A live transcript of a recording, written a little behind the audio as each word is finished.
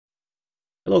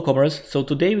Hello, Comrades. So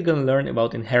today we're going to learn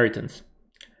about inheritance.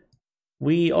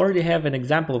 We already have an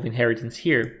example of inheritance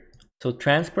here. So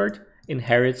transport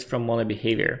inherits from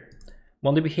modifier.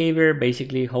 Modifier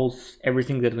basically holds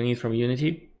everything that we need from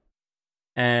Unity,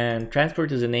 and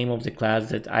transport is the name of the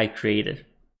class that I created.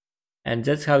 And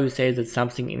that's how you say that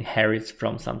something inherits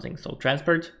from something. So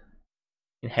transport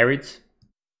inherits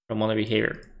from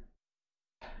modifier.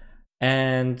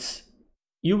 And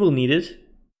you will need it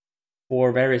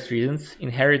for various reasons.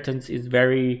 Inheritance is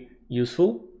very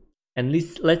useful, and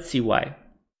let's see why.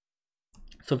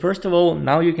 So first of all,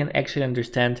 now you can actually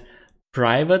understand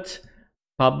private,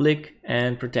 public,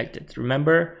 and protected.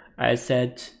 Remember, I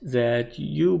said that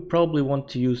you probably want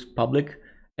to use public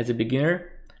as a beginner,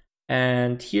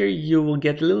 and here you will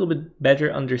get a little bit better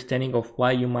understanding of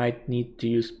why you might need to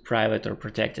use private or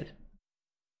protected.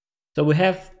 So we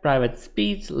have private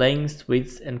speed, length,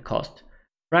 width, and cost.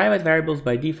 Private variables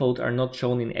by default are not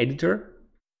shown in editor.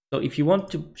 So if you want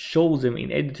to show them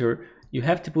in editor, you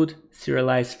have to put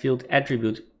serialized field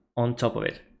attribute on top of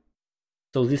it.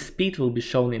 So this speed will be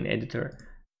shown in editor.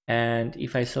 And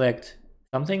if I select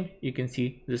something, you can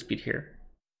see the speed here.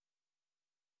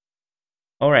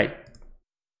 All right.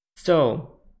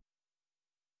 So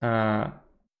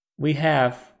we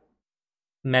have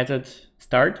method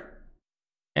start,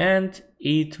 and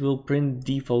it will print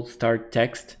default start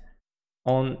text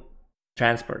on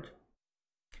transport.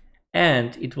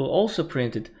 And it will also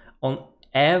print it on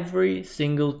every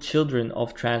single children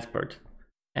of transport.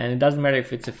 And it doesn't matter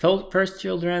if it's a first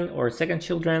children or second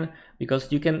children,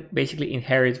 because you can basically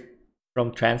inherit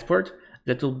from transport.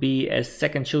 That will be a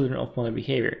second children of model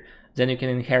behavior. Then you can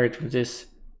inherit from this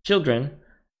children,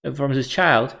 from this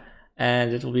child,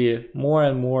 and it will be more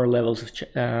and more levels of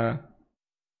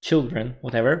children,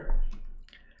 whatever.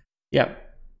 Yeah.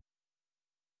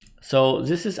 So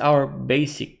this is our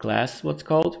basic class, what's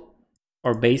called,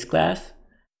 or base class.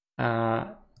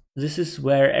 This is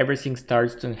where everything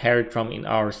starts to inherit from in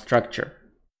our structure.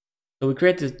 So we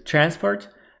created transport,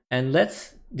 and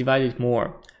let's divide it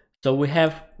more. So we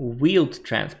have wheeled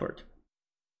transport.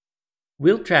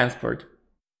 Wheeled transport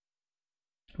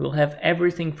will have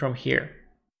everything from here.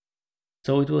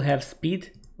 So it will have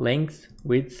speed, length,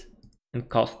 width, and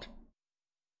cost,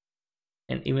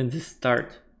 and even the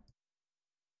start.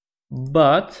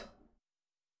 But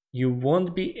you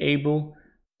won't be able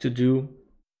to do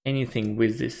anything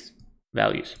with these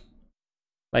values.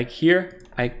 Like here,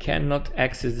 I cannot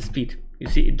access the speed. You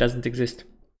see, it doesn't exist.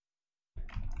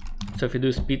 So if you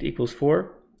do speed equals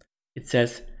 4, it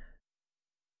says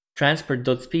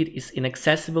transport.speed is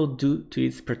inaccessible due to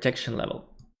its protection level.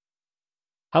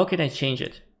 How can I change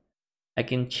it? I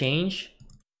can change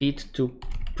speed to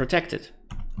protected.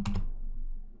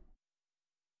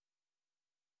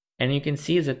 And you can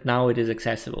see that now it is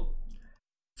accessible.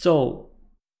 So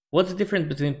what's the difference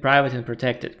between private and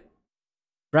protected?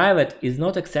 Private is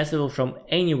not accessible from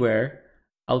anywhere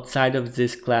outside of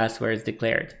this class where it's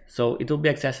declared. So it will be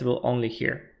accessible only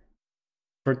here.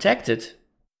 Protected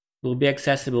will be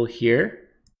accessible here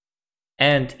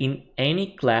and in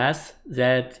any class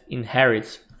that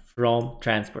inherits from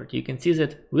transport. You can see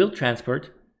that wheel transport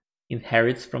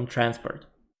inherits from transport.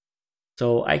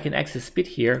 So I can access speed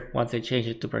here once I change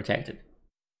it to protected.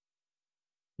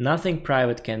 Nothing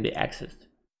private can be accessed,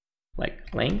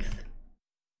 like length.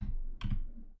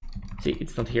 See,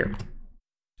 it's not here.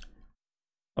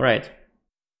 All right.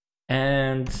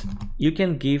 And you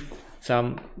can give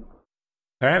some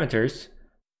parameters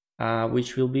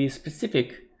which will be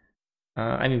specific,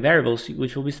 variables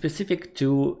which will be specific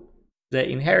to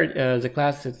the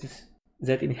class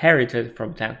that inherited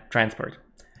from transport.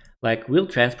 Like wheel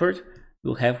transport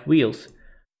will have wheels.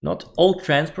 Not all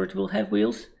transport will have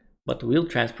wheels, but wheel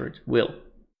transport will.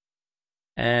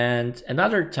 And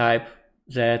another type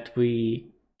that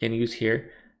we can use here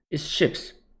is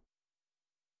ships.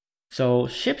 So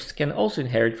ships can also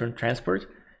inherit from transport,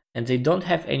 and they don't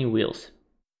have any wheels.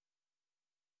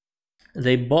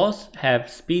 They both have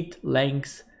speed,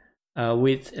 length,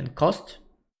 width, and cost.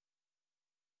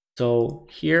 So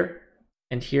here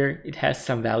and here it has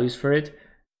some values for it.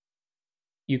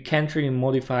 You can't really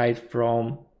modify it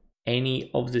from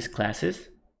any of these classes,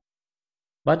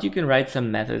 but you can write some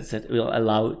methods that will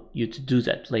allow you to do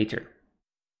that later.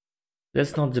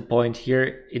 That's not the point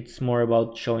here. It's more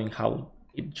about showing how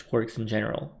it works in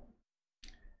general.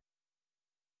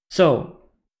 So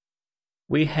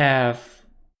we have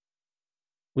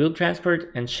wheel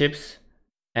transport and ships,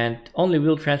 and only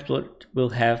wheel transport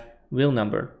will have wheel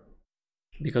number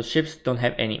because ships don't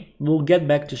have any. We'll get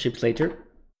back to ships later,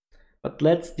 but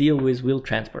let's deal with wheel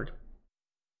transport.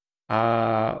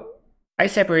 I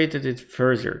separated it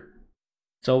further.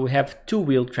 So we have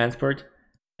two-wheel transport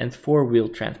and four-wheel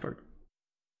transport.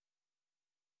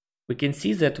 We can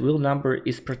see that wheel number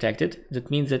is protected.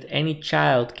 That means that any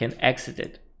child can exit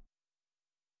it.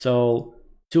 So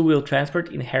two-wheel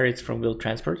transport inherits from wheel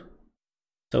transport.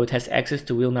 So it has access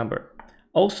to wheel number.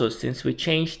 Also, since we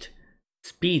changed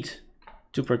speed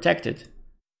to protected,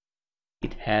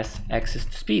 it has access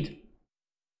to speed.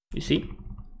 You see?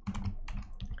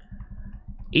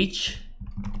 Each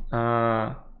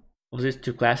of these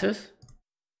two classes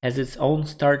has its own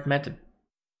start method.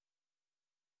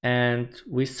 And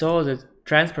we saw that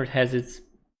transport has its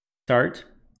start,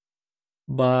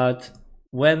 but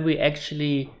when we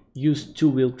actually use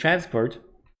two-wheel transport,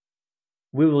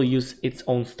 we will use its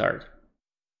own start.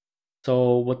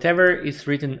 So whatever is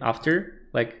written after,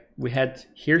 like we had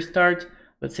here start,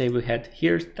 let's say we had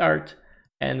here start,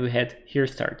 and we had here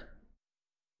start.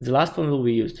 The last one will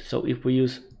be used. So if we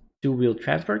use two-wheel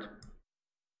transport,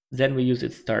 then we use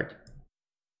its start.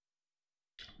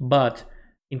 But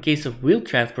in case of wheel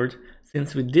transport,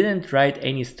 since we didn't write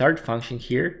any start function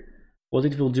here, what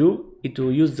it will do, it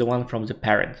will use the one from the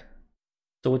parent.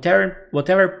 So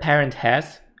whatever parent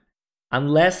has,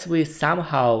 unless we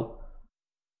somehow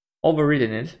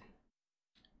overridden it,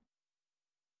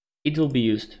 it will be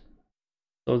used.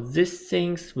 So these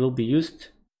things will be used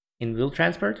in wheel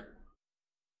transport,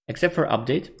 except for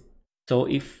update. So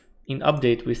if in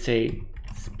update we say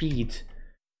speed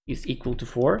is equal to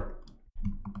 4,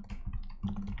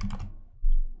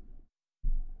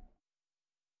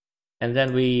 and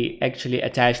then we actually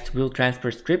attached wheel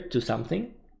transport script to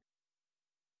something,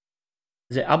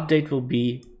 the update will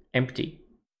be empty.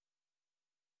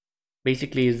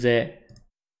 Basically, the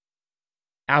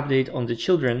update on the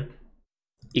children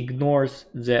ignores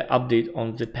the update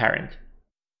on the parent.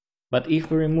 But if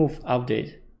we remove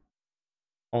update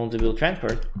on the wheel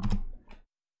transport,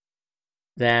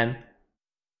 then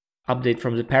update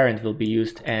from the parent will be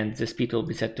used and the speed will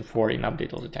be set to 4 in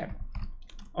update all the time.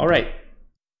 All right.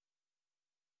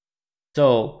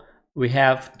 So we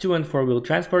have 2 and 4 wheel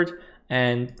transport,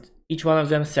 and each one of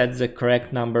them sets the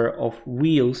correct number of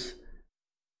wheels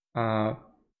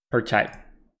per type.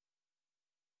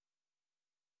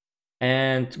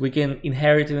 And we can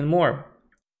inherit even more.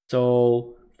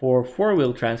 So for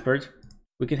 4-wheel transport,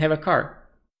 we can have a car,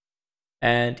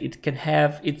 and it can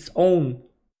have its own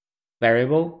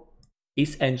variable,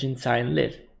 is engine sign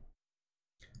lit.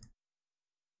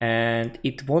 And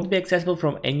it won't be accessible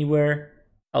from anywhere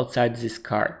outside this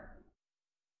car.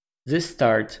 This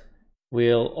start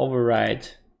will override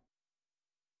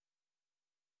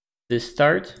this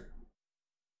start.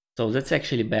 So that's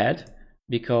actually bad,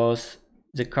 because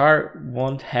the car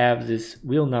won't have this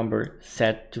wheel number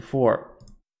set to 4.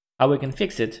 How we can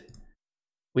fix it?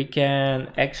 We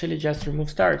can actually just remove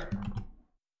start,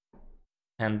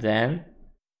 and then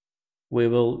we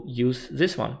will use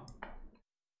this one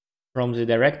from the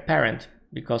direct parent,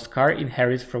 because car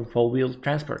inherits from 4-wheel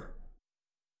transport.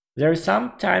 There are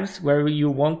some times where you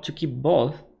want to keep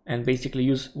both and basically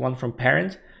use one from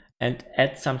parent and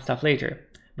add some stuff later,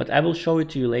 but I will show it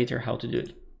to you later how to do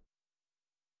it.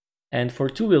 And for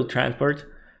 2-wheel transport,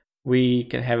 we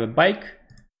can have a bike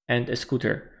and a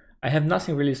scooter. I have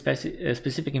nothing really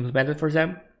specific implemented for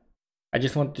them. I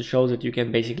just wanted to show that you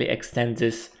can basically extend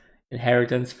this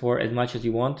inheritance for as much as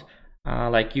you want.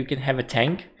 Like you can have a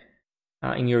tank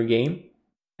in your game,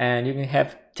 and you can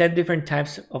have 10 different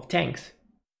types of tanks.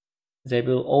 They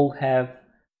will all have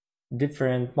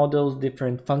different models,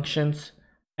 different functions,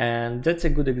 and that's a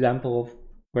good example of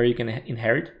where you can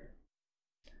inherit.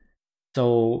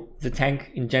 So the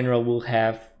tank in general will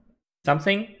have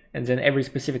something, and then every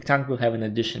specific tank will have an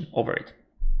addition over it.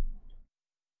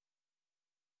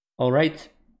 All right,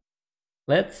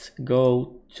 let's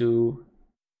go to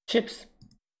ships.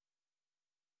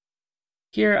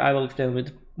 Here I will explain a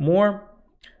bit more.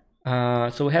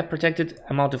 So we have protected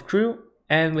amount of crew,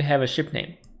 and we have a ship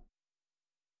name.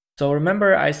 So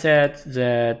remember I said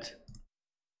that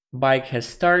bike has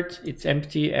start, it's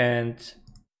empty, and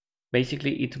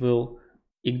basically it will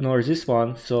ignore this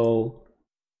one. So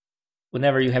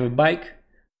whenever you have a bike,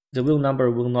 the wheel number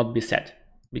will not be set,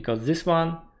 because this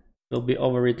one will be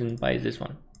overwritten by this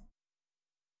one.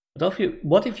 But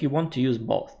what if you want to use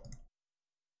both?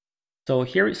 So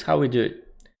here is how we do it.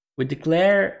 We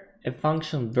declare a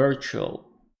function virtual.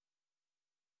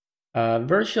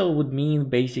 Virtual would mean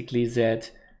basically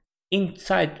that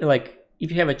inside, like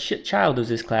if you have a child of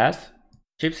this class,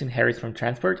 ships inherit from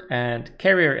transport, and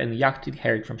carrier and yacht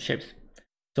inherit from ships.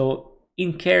 So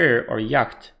in carrier or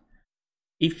yacht,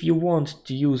 if you want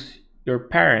to use your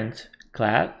parent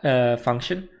class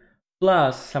function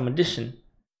plus some addition,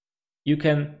 you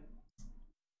can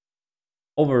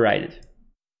override it.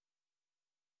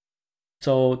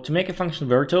 So to make a function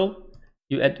virtual,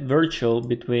 you add virtual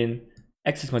between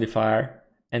access modifier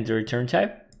and the return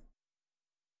type.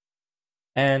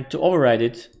 And to override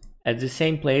it, at the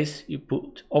same place, you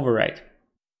put override.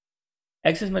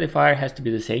 Access modifier has to be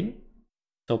the same,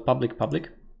 so public.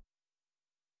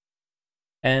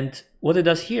 And what it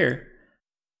does here,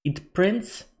 it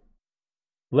prints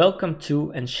welcome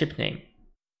to and ship name.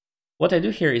 What I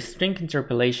do here is string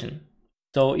interpolation.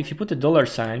 So if you put a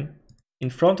 $sign in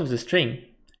front of the string,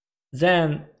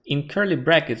 then in curly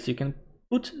brackets you can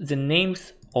put the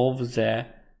names of the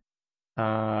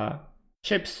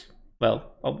ships,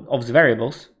 well, of the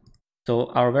variables.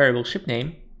 So our variable ship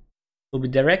name will be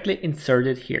directly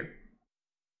inserted here.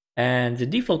 And the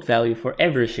default value for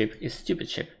every ship is stupid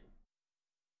ship.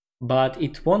 But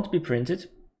it won't be printed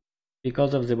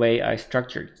because of the way I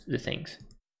structured the things.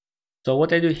 So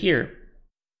what I do here,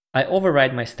 I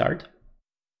override my start.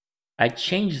 I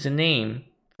change the name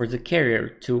for the carrier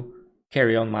to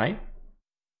carry on my,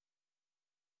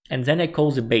 and then I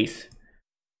call the base.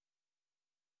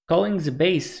 Calling the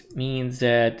base means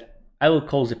that I will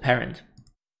call the parent,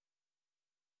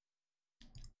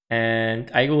 and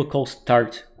I will call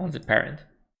start on the parent.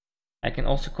 I can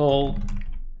also call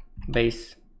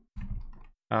base.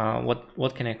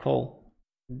 What can I call?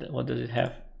 What does it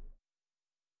have?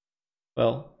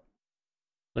 Well,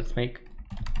 let's make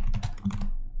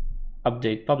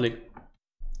update public.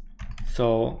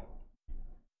 So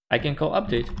I can call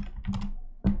update,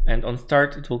 and on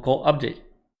start it will call update.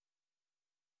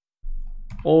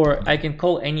 Or I can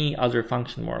call any other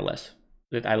function more or less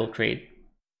that I will create.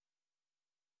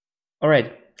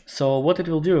 Alright, so what it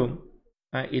will do,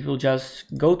 it will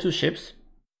just go to ships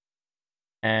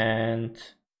and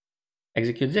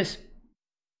execute this.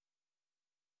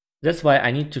 That's why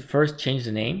I need to first change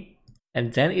the name,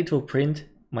 and then it will print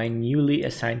my newly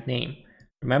assigned name.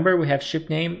 Remember, we have ship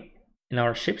name in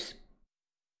our ships,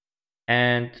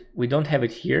 and we don't have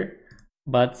it here,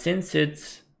 but since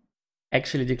it's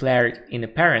actually declared in a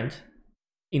parent,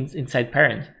 inside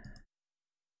parent,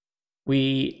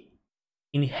 we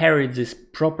inherit this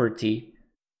property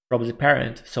from the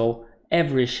parent. So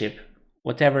every ship,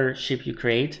 whatever ship you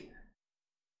create,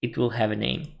 it will have a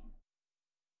name.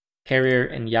 Carrier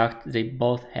and yacht, they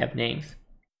both have names.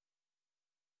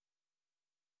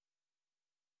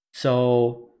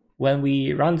 So when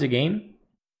we run the game,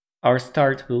 our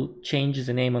start will change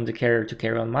the name on the carrier to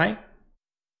carry on my,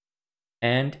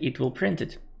 and it will print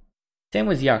it. Same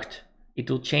with yacht. It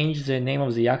will change the name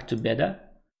of the yacht to Beda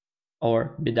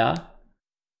or Beda,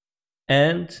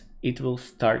 and it will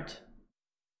start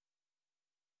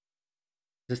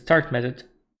the start method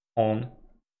on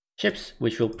ships,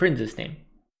 which will print this name.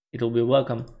 It will be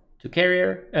welcome to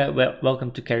carrier,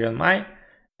 welcome to carry on my,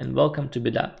 and welcome to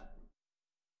Beda.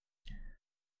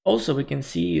 Also, we can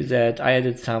see that I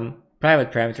added some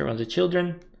private parameter on the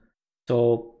children.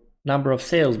 So number of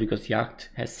sales, because yacht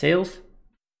has sales,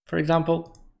 for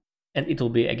example, and it will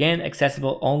be again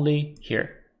accessible only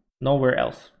here, nowhere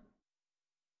else.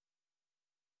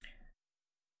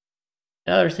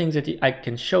 Another thing that I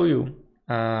can show you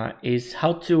is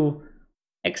how to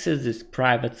access this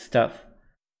private stuff.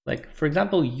 Like, for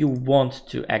example, you want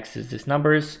to access these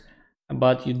numbers,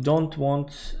 but you don't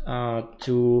want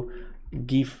to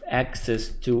give access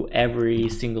to every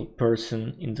single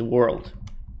person in the world.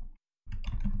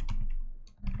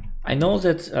 I know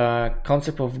that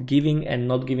concept of giving and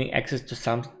not giving access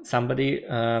to somebody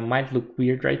might look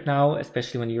weird right now,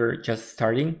 especially when you're just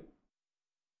starting.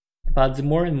 But the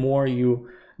more and more you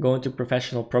go into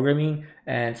professional programming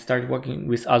and start working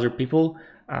with other people,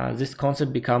 this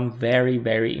concept becomes very,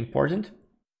 very important.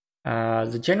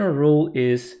 The general rule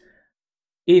is,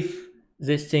 if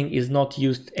this thing is not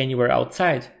used anywhere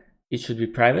outside, it should be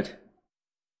private.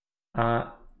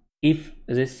 If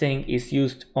this thing is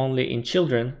used only in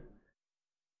children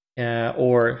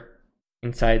or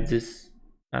inside this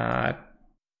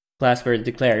class where it's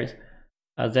declared,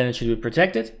 then it should be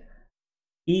protected.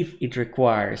 If it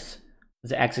requires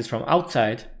the access from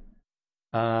outside,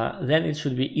 then it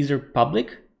should be either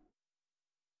public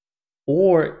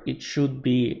or it should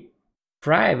be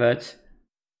private,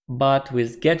 but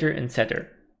with getter and setter.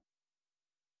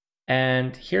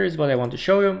 And here is what I want to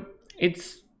show you.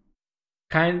 It's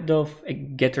kind of a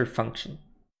getter function.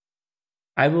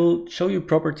 I will show you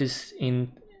properties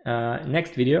in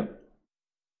next video,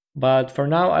 but for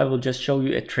now I will just show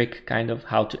you a trick kind of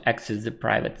how to access the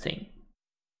private thing.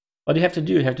 What you have to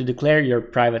do, you have to declare your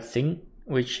private thing,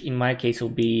 which in my case will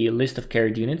be list of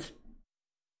carried units.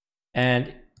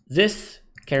 And this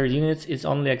carried units is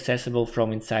only accessible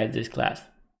from inside this class.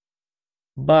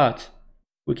 But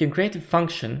we can create a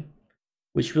function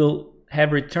which will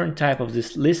have return type of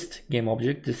this list game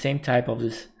object, the same type of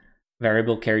this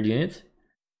variable carried unit,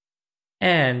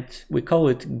 and we call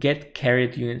it get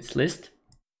carried units list.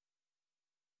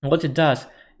 And what it does,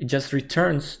 it just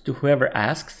returns to whoever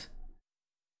asks,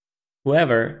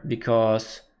 whoever,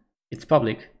 because it's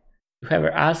public,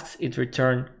 whoever asks, it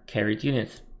return carried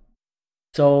units.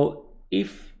 So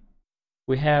if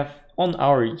we have on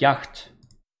our yacht,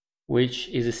 which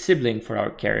is a sibling for our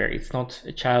carrier, it's not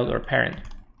a child or parent,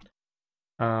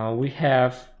 we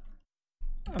have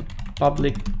a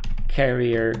public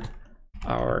carrier,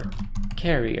 our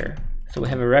carrier. So we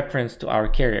have a reference to our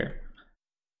carrier.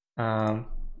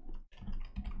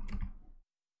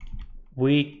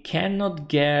 We cannot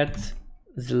get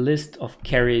the list of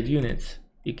carried units.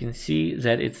 You can see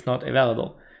that it's not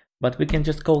available, but we can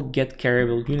just call get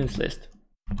carryable units list,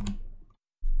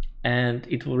 and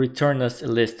it will return us a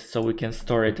list. So we can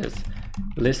store it as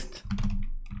list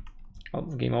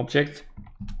of game objects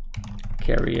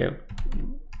carried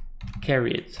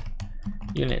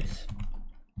units.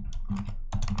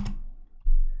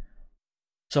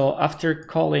 So after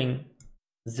calling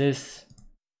this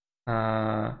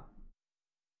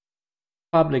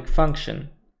public function,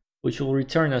 which will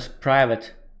return us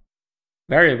private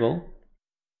variable,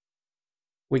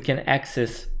 we can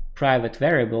access private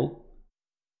variable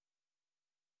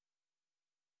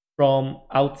from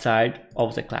outside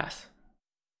of the class.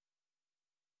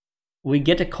 We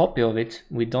get a copy of it.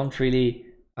 We don't really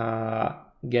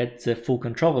get the full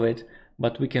control of it,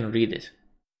 but we can read it,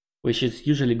 which is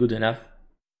usually good enough.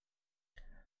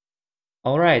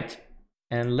 All right,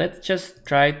 and let's just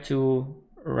try to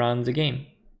run the game.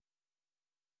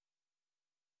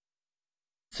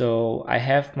 So I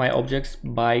have my objects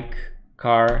bike,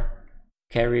 car,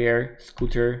 carrier,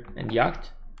 scooter, and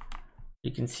yacht.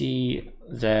 You can see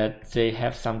that they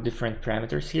have some different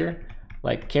parameters here.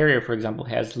 Like carrier, for example,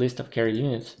 has list of carried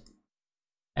units,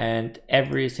 and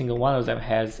every single one of them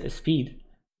has a speed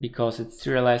because it's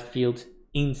serialized field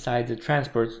inside the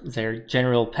transport, their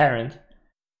general parent,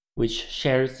 which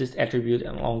shares this attribute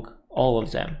among all of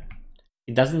them.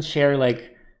 It doesn't share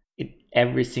like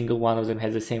every single one of them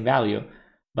has the same value,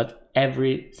 but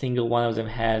every single one of them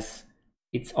has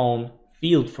its own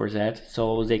field for that,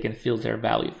 so they can fill their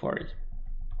value for it.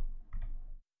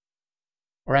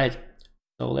 All right,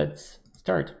 so let's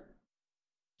start.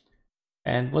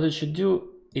 And what it should do,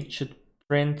 it should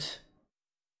print,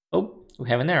 oh, we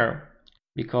have an error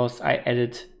because I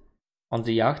added on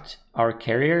the yacht our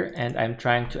carrier and I'm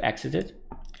trying to exit it,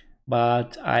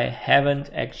 but I haven't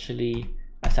actually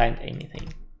assigned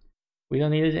anything. We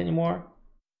don't need it anymore.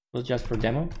 It was just for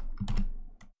demo.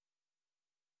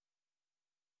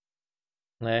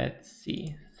 Let's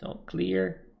see. So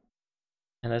clear,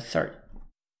 and let's start.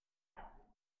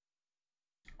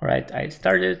 All right, I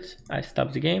started, I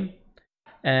stopped the game,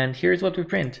 and here's what we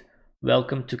print.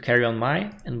 Welcome to Carry On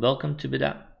My and welcome to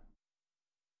Beda.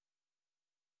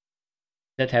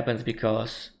 That happens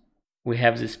because we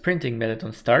have this printing method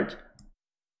on start,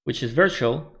 which is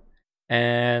virtual,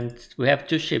 and we have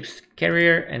two ships,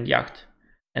 carrier and yacht,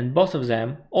 and both of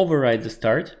them override the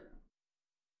start,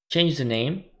 change the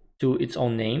name to its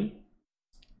own name,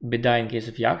 Beda in case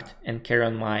of yacht and Carry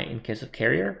On My in case of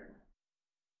carrier,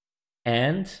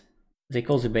 and they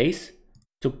call the base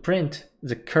to print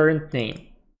the current name.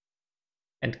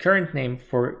 And current name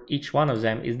for each one of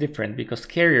them is different because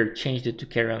carrier changed it to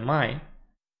Carry On My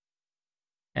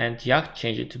and yacht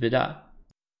changed it to Beda.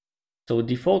 So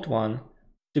default one,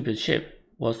 stupid ship,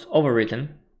 was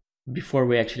overwritten before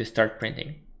we actually start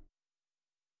printing.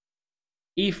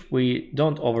 If we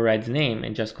don't override the name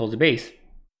and just call the base,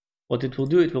 what it will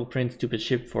do, it will print stupid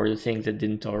ship for the things that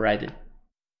didn't override it,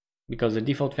 because the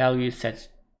default value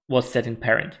was set in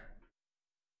parent.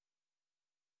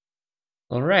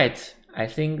 All right, I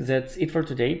think that's it for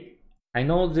today. I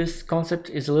know this concept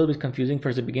is a little bit confusing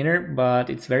for the beginner, but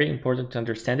it's very important to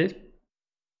understand it.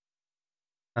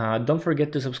 Don't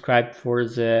forget to subscribe for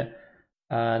the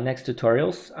next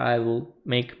tutorials. I will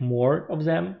make more of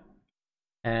them,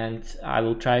 and I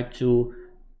will try to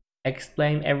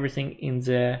explain everything in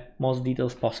the most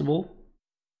details possible.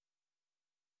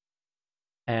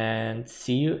 And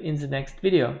see you in the next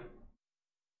video.